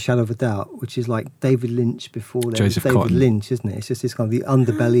call back to Shadow of a Doubt, which is like David Lynch before there was David Cotton. Lynch, isn't it? It's just this kind of the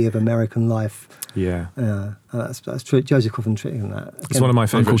underbelly of American life. Yeah. That's true. Joseph Cotton treating that. It's one of my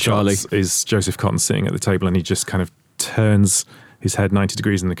favourite Charlie. shots is Joseph Cotton sitting at the table and he just kind of turns his head 90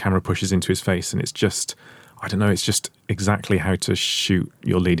 degrees and the camera pushes into his face, and it's just, I don't know, it's just exactly how to shoot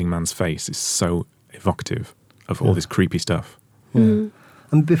your leading man's face. It's so evocative of all this creepy stuff. Yeah.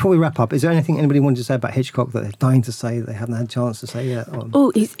 And before we wrap up, is there anything anybody wanted to say about Hitchcock that they're dying to say that they haven't had a chance to say yet?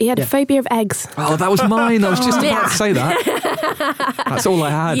 Oh, he had a phobia of eggs. Oh, that was mine. I was just about to say that. That's all I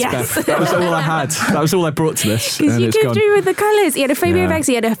had, Yes. Beth. That was all I had. That was all I brought to this. Because and you it's came gone. through with the colours. He had a phobia of Yeah. eggs.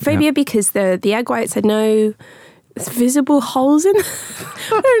 He had a phobia because the egg whites had no visible holes in.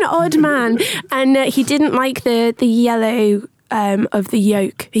 What an odd man. And he didn't like the yellow of the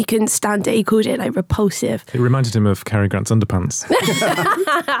yolk. He couldn't stand it. He called it like repulsive. It reminded him of Cary Grant's underpants.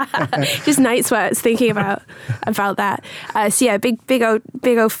 Just night sweats thinking about that. So yeah, big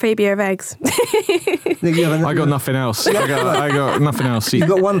old phobia of eggs. Nick, you have I got nothing else. I got nothing else. You've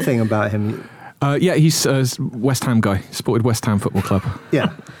got one thing about him. Yeah, he's a West Ham guy. Supported West Ham Football Club.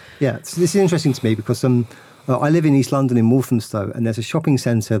 Yeah. So this is interesting to me because I live in East London in Walthamstow, and there's a shopping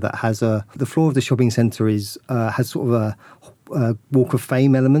centre that has the floor of the shopping centre has sort of a Walk of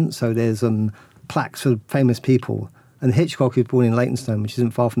Fame element. So there's plaques for famous people, and Hitchcock, who's born in Leytonstone, which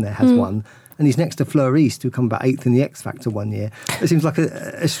isn't far from there, has one. And he's next to Fleur East, who come about 8th in the X Factor one year. It seems like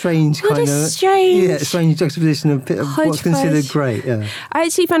a strange What kind a of strange juxtaposition of what's considered great. Yeah. I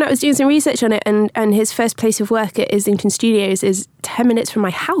actually found out I was doing some research on it, and his first place of work at Islington Studios is 10 minutes from my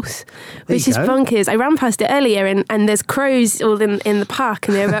house, which is bonkers. I ran past it earlier, and there's crows all in the park,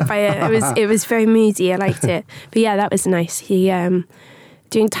 and they were up by it. It was very moody. I liked it. But yeah, that was nice. He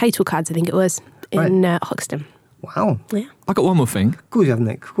doing title cards, I think it was, in Hoxton. Wow. Yeah. I got one more thing. Of course you have,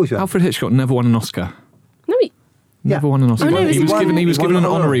 Nick. Of course you have. Alfred Hitchcock never won an Oscar. No, Never won an Oscar. Oh, no, he was given an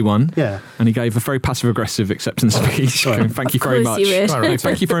honorary one. Yeah. And he gave a very passive-aggressive acceptance speech. Going, thank you very course much. he would. No,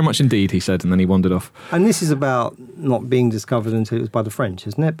 thank you very much indeed, he said, and then he wandered off. And this is about not being discovered until it was by the French,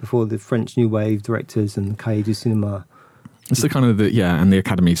 isn't it? Before the French New Wave directors and Cahiers du Cinéma. It's the kind of and the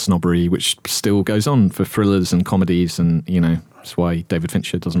Academy snobbery, which still goes on for thrillers and comedies, and that's why David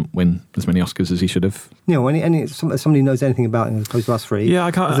Fincher doesn't win as many Oscars as he should have. Somebody knows anything about him as opposed to us three. Yeah,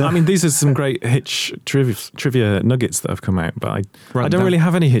 I can't. I mean, these are some great Hitch trivia nuggets that have come out, but I don't really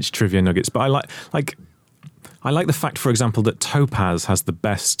have any Hitch trivia nuggets. But I like the fact, for example, that Topaz has the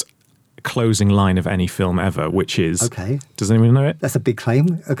best closing line of any film ever, which is Okay. Does anyone know it? That's a big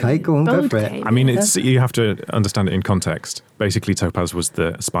claim. Okay, go on, go Bold for it. claim. I mean, you have to understand it in context. Basically, Topaz was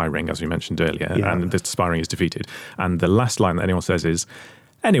the spy ring, as we mentioned earlier, and the spy ring is defeated. And the last line that anyone says is,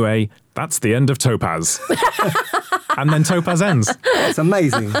 "Anyway, that's the end of Topaz." And then Topaz ends. That's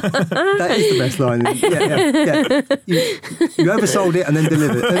amazing. That is the best line. Yeah. You oversold it and then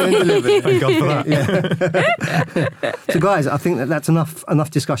delivered. Thank God for that. Yeah. So, guys, I think that's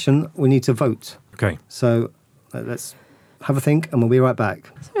enough discussion. We need to vote. Okay. So let's have a think, and we'll be right back.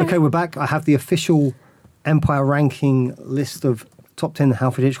 Okay, we're back. I have the official Empire ranking list of top 10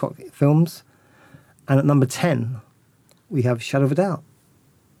 Alfred Hitchcock films, and at number 10, we have Shadow of a Doubt.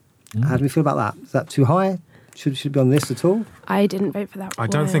 How do we feel about that? Is that too high? Should it be on the list at all? I didn't vote for that I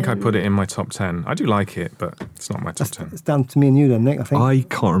don't think I put it in my top 10. I do like it, but it's not my top 10. It's down to me and you then, Nick, I think. I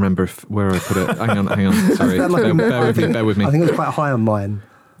can't remember where I put it. Hang on. Sorry. Bear with me. I think it was quite high on mine.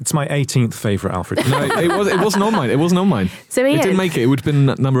 It's my 18th favourite Alfred. No, it wasn't on mine. It wasn't on mine. So It Ian, didn't make it. It would have been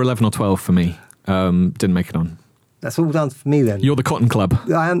number 11 or 12 for me. Didn't make it on. That's all down for me then. You're the Cotton Club.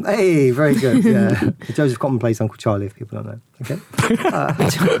 I am. Hey, very good. Yeah. Joseph Cotton plays Uncle Charlie, if people don't know. Okay.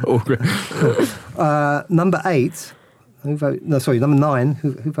 Number 8. Number 9.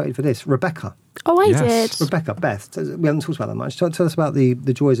 Who voted for this? Rebecca. Oh, I Yes. did. Rebecca, Beth. We haven't talked about that much. Tell us about the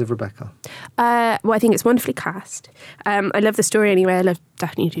joys of Rebecca. Well, I think it's wonderfully cast. I love the story anyway. I love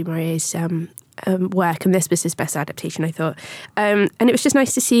Daphne du Maurier's work, and this was his best adaptation, I thought. And it was just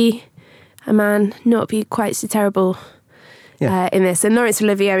nice to see a man not be quite so terrible in this. And Laurence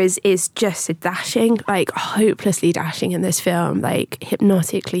Olivier is just so dashing, like hopelessly dashing in this film, like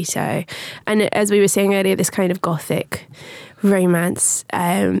hypnotically so. And as we were saying earlier, this kind of gothic romance.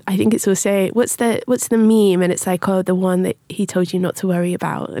 I think it's also what's the meme, and it's like, oh, the one that he told you not to worry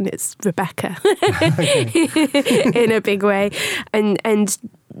about, and it's Rebecca in a big way. And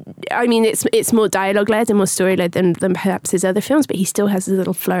I mean, it's more dialogue led and more story led than perhaps his other films, but he still has his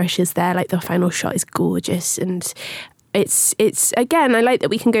little flourishes there. Like the final shot is gorgeous, and it's again, I like that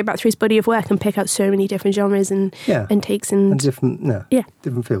we can go back through his body of work and pick out so many different genres and takes and different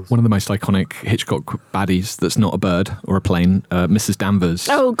feels. One of the most iconic Hitchcock baddies that's not a bird or a plane, Mrs. Danvers.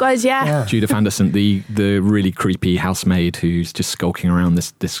 Oh God, yeah. Judith Anderson, the really creepy housemaid who's just skulking around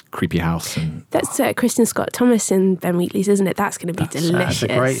this creepy house. And That's Kristen Scott Thomas and Ben Wheatley's, isn't it? That's going to be delicious. That's a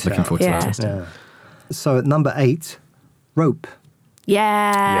great looking forward to Yeah. that. Yeah. So at number 8, Rope.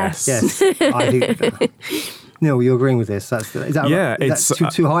 Yeah. Yes. Yes. I think Neil, you're agreeing with this? Is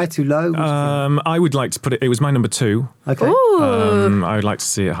that too high, too low? I would like to put it. It was my number 2. Okay. I would like to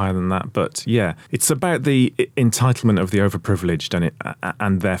see it higher than that, but yeah, it's about the entitlement of the overprivileged,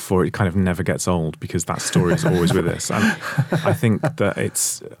 and therefore it kind of never gets old because that story is always with us. And I think that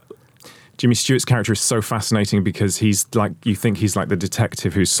it's. Jimmy Stewart's character is so fascinating because you think he's like the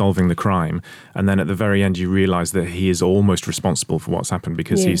detective who's solving the crime, and then at the very end you realise that he is almost responsible for what's happened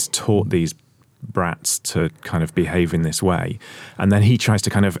because he's taught these brats to kind of behave in this way, and then he tries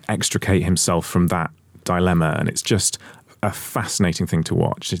to kind of extricate himself from that dilemma, and it's just a fascinating thing to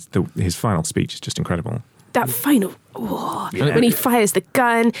watch. His final speech is just incredible. That final, when he fires the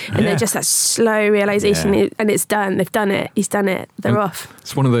gun, and then just that slow realization, and it's done. They've done it. He's done it. They're off.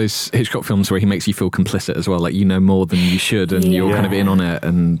 It's one of those Hitchcock films where he makes you feel complicit as well, like you know more than you should, and you're kind of in on it,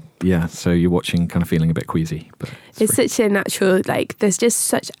 and so you're watching, kind of feeling a bit queasy. But it's such a natural, like, there's just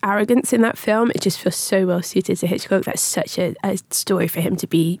such arrogance in that film. It just feels so well suited to Hitchcock. That's such a story for him to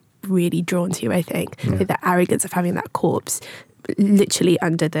be really drawn to, I think. Like the arrogance of having that corpse literally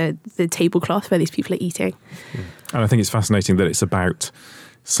under the tablecloth where these people are eating. And I think it's fascinating that it's about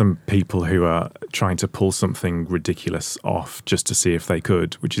some people who are trying to pull something ridiculous off just to see if they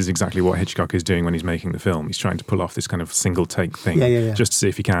could, which is exactly what Hitchcock is doing when he's making the film. He's trying to pull off this kind of single take thing just to see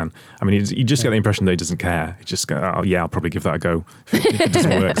if he can. I mean, you just get the impression that he doesn't care. He just go, I'll probably give that a go. If it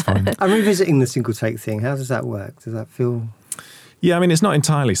doesn't work, it's fine. I'm revisiting the single take thing. How does that work? Does that feel... Yeah, I mean, it's not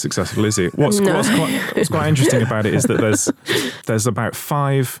entirely successful, is it? What's quite interesting about it is that there's about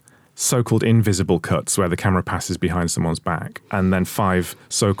 5 so-called invisible cuts where the camera passes behind someone's back, and then 5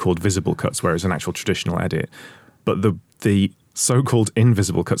 so-called visible cuts where it's an actual traditional edit. But the so-called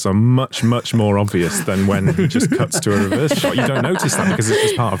invisible cuts are much, much more obvious than when he just cuts to a reverse shot. You don't notice that because it's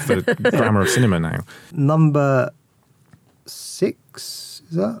just part of the grammar of cinema now. Number 6,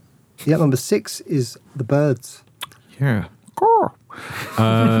 is that? Yeah, number 6 is The Birds. Yeah.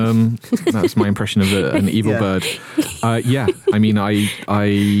 That's my impression of an evil bird. I mean,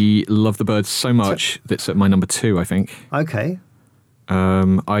 I love The Birds so much that's at my number 2, I think. Okay. For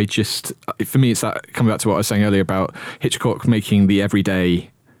me, it's that, coming back to what I was saying earlier about Hitchcock making the everyday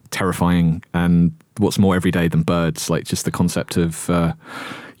terrifying, and what's more everyday than birds, like just the concept of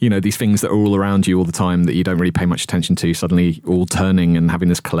these things that are all around you all the time that you don't really pay much attention to, suddenly all turning and having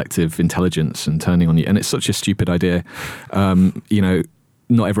this collective intelligence and turning on you. And it's such a stupid idea.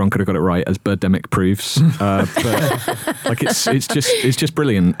 Not everyone could have got it right, as Birdemic proves. But like it's just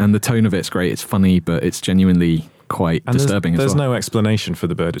brilliant, and the tone of it's great. It's funny, but it's genuinely quite disturbing. There's as well. no explanation for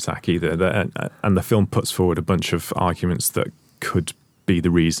the bird attack either, and the film puts forward a bunch of arguments that could be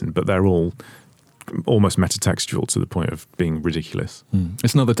the reason, but they're all almost metatextual to the point of being ridiculous.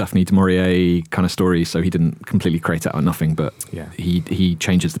 It's another Daphne du Maurier kind of story, so he didn't completely create it out of nothing, but he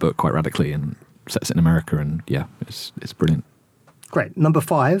changes the book quite radically and sets it in America, and it's brilliant. Great. Number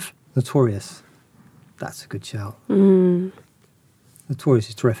 5, Notorious. That's a good shout. Notorious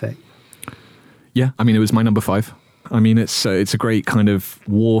is terrific. Yeah, I mean, it was my number 5. I mean, it's a great kind of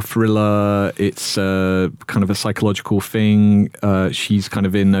war thriller. It's kind of a psychological thing. She's kind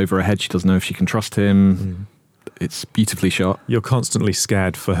of in over her head. She doesn't know if she can trust him. It's beautifully shot. You're constantly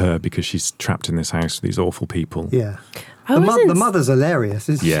scared for her because she's trapped in this house with these awful people. Yeah. The mother's hilarious,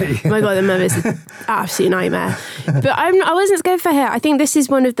 isn't she? Oh my God, the mother's an absolute nightmare. But I wasn't scared for her. I think this is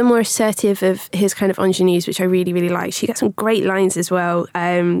one of the more assertive of his kind of ingenues, which I really, really like. She gets some great lines as well.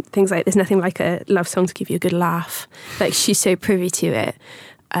 Things like, there's nothing like a love song to give you a good laugh. Like, she's so privy to it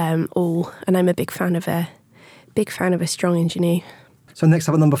all. And I'm a big fan of a strong ingenue. So next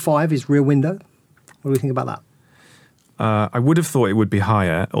up at number 5 is Rear Window. What do we think about that? I would have thought it would be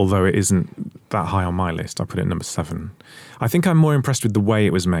higher, although it isn't that high on my list. I put it at number 7. I think I'm more impressed with the way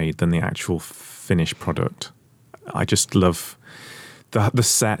it was made than the actual finished product. I just love the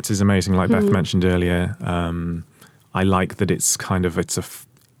set is amazing, like Beth mentioned earlier. I like that it's kind of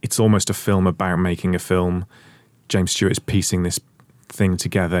it's almost a film about making a film. James Stewart is piecing this thing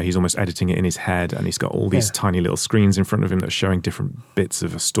together. He's almost editing it in his head, and he's got all these tiny little screens in front of him that are showing different bits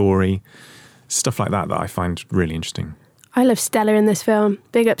of a story. Stuff like that I find really interesting. I love Stella in this film.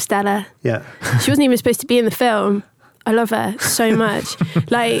 Big up Stella. Yeah. She wasn't even supposed to be in the film. I love her so much.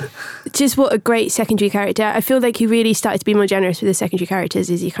 Like, just what a great secondary character. I feel like he really started to be more generous with the secondary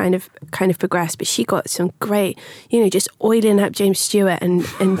characters as he kind of progressed. But she got some great, just oiling up James Stewart and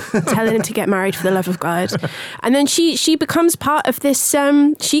telling him to get married for the love of God. And then she becomes part of this.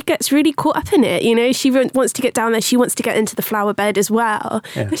 She gets really caught up in it. She wants to get down there. She wants to get into the flower bed as well.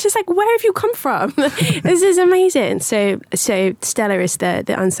 Yeah. It's just like, where have you come from? This is amazing. So Stella is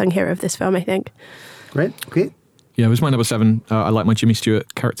the unsung hero of this film, I think. Great. Yeah, it was my number 7. I like my Jimmy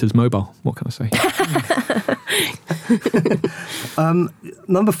Stewart characters mobile. What can I say?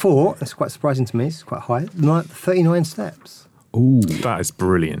 Number 4, it's quite surprising to me, it's quite high, 39 Steps. Ooh, That is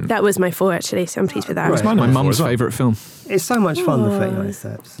brilliant. That was my 4, actually, so I'm pleased with that. Right. my mum's favourite film. It's so much fun, the 39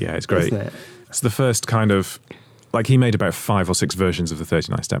 Steps. Yeah, it's great. Isn't it? It's the first kind of, like, he made about 5 or 6 versions of the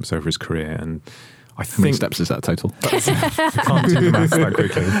 39 Steps over his career, and I How many think steps is that total? can't do the maths that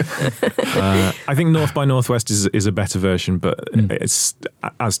quickly. I think North by Northwest is a better version, but it's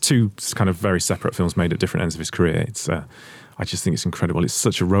as 2 kind of very separate films made at different ends of his career. It's I just think it's incredible. It's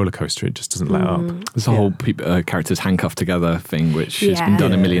such a roller coaster; it just doesn't let up. There's a whole characters handcuffed together thing, which has been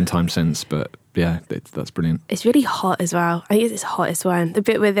done a million times since, but yeah, that's brilliant. It's really hot as well. I think it's his hottest one. The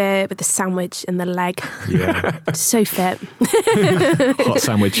bit with the sandwich and the leg. Yeah, So fit. Hot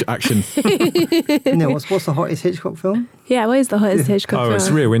sandwich action. What's the hottest Hitchcock film? Yeah, what is the hottest Hitchcock film? it's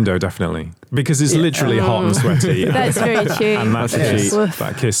Rear Window definitely, because it's literally hot and sweaty. That's very true. And that kiss, Woof.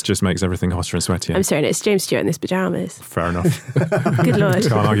 that kiss just makes everything hotter and sweatier. I'm sorry, and it's James Stewart in his pajamas. Fair enough. Good lord.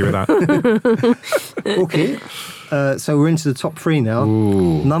 Can't argue with that. Okay, so we're into the top 3 now.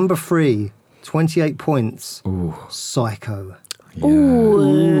 Ooh. Number 3, 28 points. Ooh. Psycho. Yeah.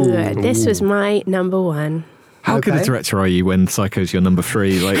 Ooh, this was my number 1. How good a Okay. director are you when Psycho's your number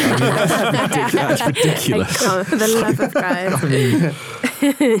 3? Like, I mean, that's I ridiculous. can't, for the love of God.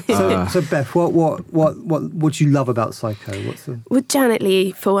 So Beth, what do you love about Psycho? What's the Well, Janet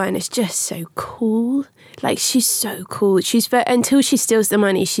Leigh, for one, is just so cool. Like, she's so cool. Until she steals the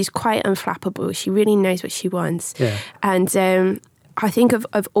money, she's quite unflappable. She really knows what she wants. Yeah. And I think of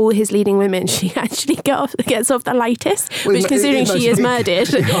all his leading women, she actually gets off the lightest, which, considering she is murdered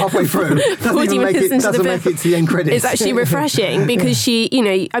halfway through, 40 minutes into the doesn't film, make it to the end credits. it's actually refreshing because she,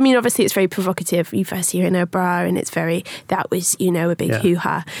 I mean, obviously it's very provocative. You first see her in her bra and it's that was, a big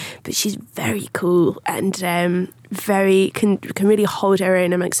hoo-ha. But she's very cool and very can really hold her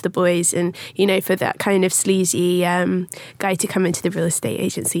own amongst the boys, and for that kind of sleazy guy to come into the real estate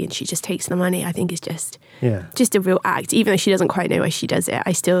agency and she just takes the money, I think is just a real act. Even though she doesn't quite know why she does it,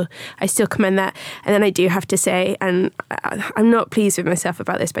 I still commend that. And then I do have to say, and I'm not pleased with myself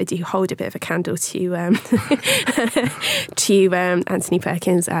about this, but I do hold a bit of a candle to Anthony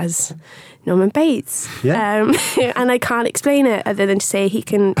Perkins as Norman Bates. Yeah. And I can't explain it other than to say he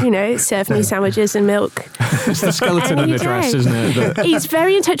can, serve me sandwiches and milk. It's the skeleton in the dress, isn't it? He's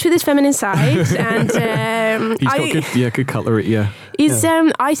very in touch with his feminine side, and He's got good cutlery, yeah.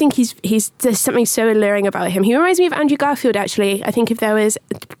 I think there's something so alluring about him. He reminds me of Andrew Garfield, actually. I think if there was,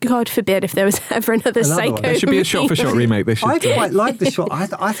 God forbid, if there was ever another Psycho. one. There should be a shot-for-shot remake. They should. I quite like the shot. I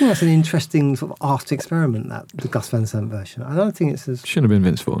think that's an interesting sort of art experiment, the Gus Van Sant version. I don't think it's as... Shouldn't have been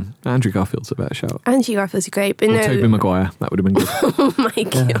Vince Vaughn. Andrew Garfield's a better shout. Andrew Garfield's great, but Or no. Tobey Maguire. That would have been good. Oh my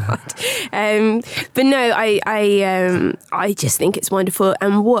God. But no, I just think it's wonderful,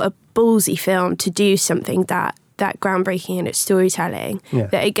 and what a ballsy film to do something that groundbreaking in its storytelling. Yeah.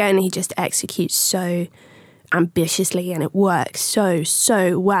 That again, he just executes so ambitiously, and it works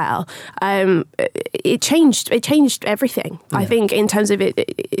so well. It changed everything. Yeah. I think in terms of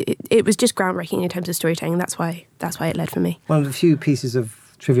it was just groundbreaking in terms of storytelling. That's why it led for me. One of the few pieces of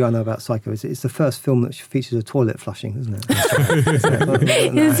trivia I know about Psycho is it's the first film that features a toilet flushing, isn't it?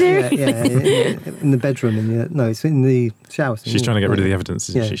 Is it? Yeah, in the bedroom. No, it's in the shower. She's trying to get rid of the evidence,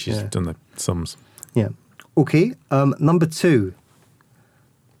 isn't Yeah, she? She's yeah. done the sums. Yeah. Okay. Number 2,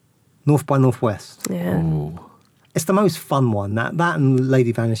 North by Northwest. Yeah. Ooh. It's the most fun one. That and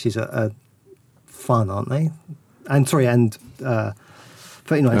Lady Vanishes are fun, aren't they? And 39 Steps.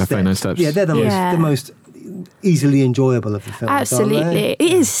 39 Steps. Yeah, they're Yeah. the most easily enjoyable of the films. aren't Absolutely. they?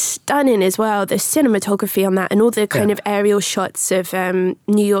 It is stunning as well. The cinematography on that and all the kind of aerial shots of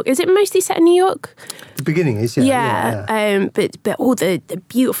New York. Is it mostly set in New York? The beginning is, yeah. But all the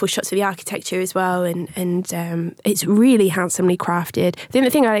beautiful shots of the architecture as well, and it's really handsomely crafted. The only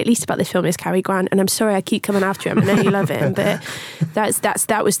thing I like least about this film is Cary Grant, and I'm sorry I keep coming after him. I know you love him, but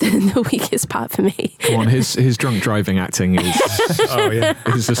that was the weakest part for me. Come on, his drunk driving acting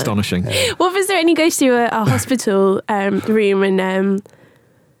is astonishing. What was there? And he goes to a hospital room, and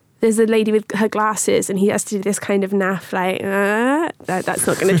there's a lady with her glasses, and he has to do this kind of naff, like, that's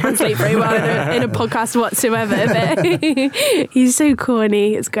not going to translate very well in a podcast whatsoever, but he's so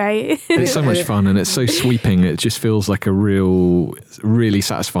corny. It's great. It's so much fun, and it's so sweeping. It just feels like a really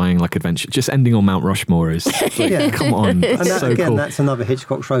satisfying adventure. Just ending on Mount Rushmore is come on. And that, so again, cool. that's another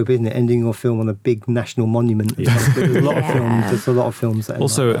Hitchcock trope, isn't it? Ending your film on a big national monument. There's a lot of films. There's a lot of films that end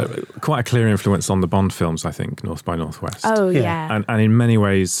Also, like that. quite a clear influence on the Bond films, I think, North by Northwest. Oh, Yeah. yeah. And in many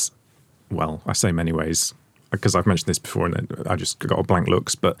ways, well, I say many ways, because I've mentioned this before and I just got a blank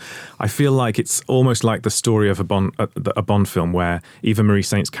looks, but I feel like it's almost like the story of a Bond film where Eva Marie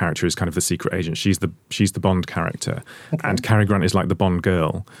Saint's character is kind of the secret agent. She's the Bond character, and Cary Grant is like the Bond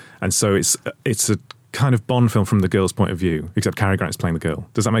girl, and so it's a kind of Bond film from the girl's point of view, except Cary Grant is playing the girl.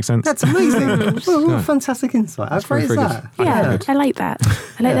 Does that make sense? That's amazing. What a fantastic insight. How great is that? Yeah, I like that.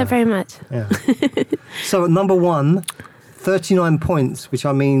 I like that very much. Yeah. So at number 1, 39 points, which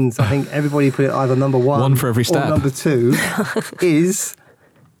means I think everybody put it either number 1 for every step, or number 2 is...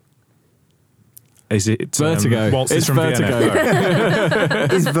 Is it Vertigo? Waltzes from Vertigo.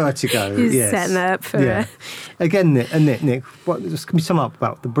 Vienna? Is Vertigo? He's yes. setting that up for Again, Nick, what just can we sum up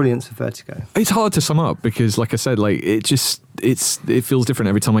about the brilliance of Vertigo? It's hard to sum up because, like I said, it feels different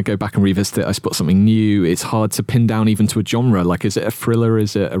every time I go back and revisit it. I spot something new. It's hard to pin down even to a genre. Like, is it a thriller?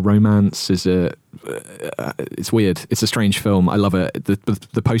 Is it a romance? Is it? It's weird. It's a strange film. I love it.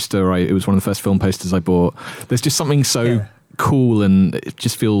 The poster. It was one of the first film posters I bought. There's just something so cool, and it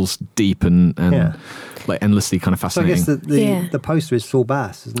just feels deep and like endlessly kind of fascinating. So I guess the poster is Saul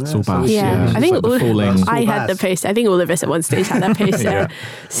Bass, isn't it? Saul Bass, I think like I had the poster. I think all of us at one stage had that poster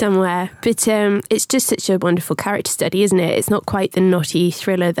somewhere. But it's just such a wonderful character study, isn't it? It's not quite the naughty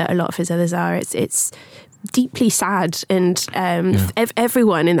thriller that a lot of his others are. It's deeply sad, and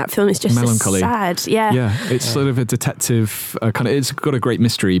everyone in that film is just melancholy. So sad. It's sort of a detective kind of. It's got a great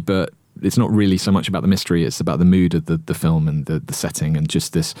mystery, but it's not really so much about the mystery. It's about the mood of the film and the setting, and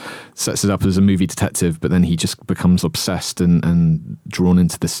just this sets it up as a movie detective, but then he just becomes obsessed and drawn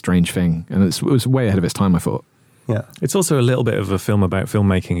into this strange thing. And it was way ahead of its time, I thought. Yeah. It's also a little bit of a film about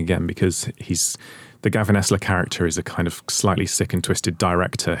filmmaking again, because the Gavin Esler character is a kind of slightly sick and twisted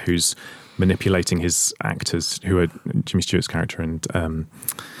director who's manipulating his actors, who are Jimmy Stewart's character and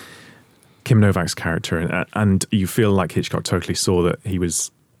Kim Novak's character. And you feel like Hitchcock totally saw that he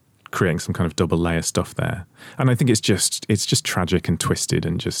was creating some kind of double layer stuff there. And I think it's just tragic and twisted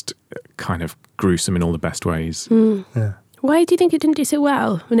and just kind of gruesome in all the best ways. Yeah. Why do you think it didn't do so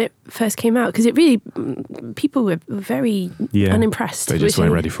well when it first came out? Because it really, people were very unimpressed. They just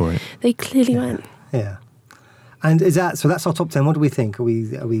weren't ready for it. They clearly weren't. Yeah. And so that's our top 10. What do we think?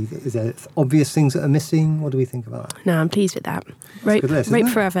 Is there obvious things that are missing? What do we think about that? No, I'm pleased with that. Right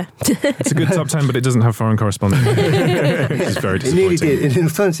forever. It's a good top 10, but it doesn't have foreign correspondent. It's very disappointing. It nearly did. In an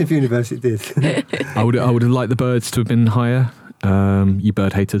alternative universe, it did. I would have liked the birds to have been higher, you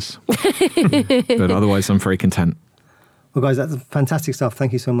bird haters. But otherwise, I'm very content. Well, guys, that's fantastic stuff.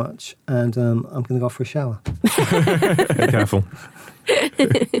 Thank you so much. And I'm going to go off for a shower. Be careful.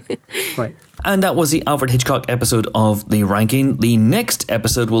 Right. And that was the Alfred Hitchcock episode of The Ranking. The next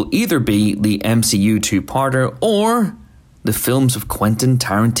episode will either be the MCU two-parter or the films of Quentin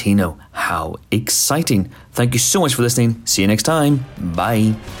Tarantino. How exciting. Thank you so much for listening. See you next time.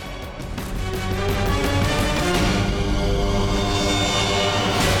 Bye.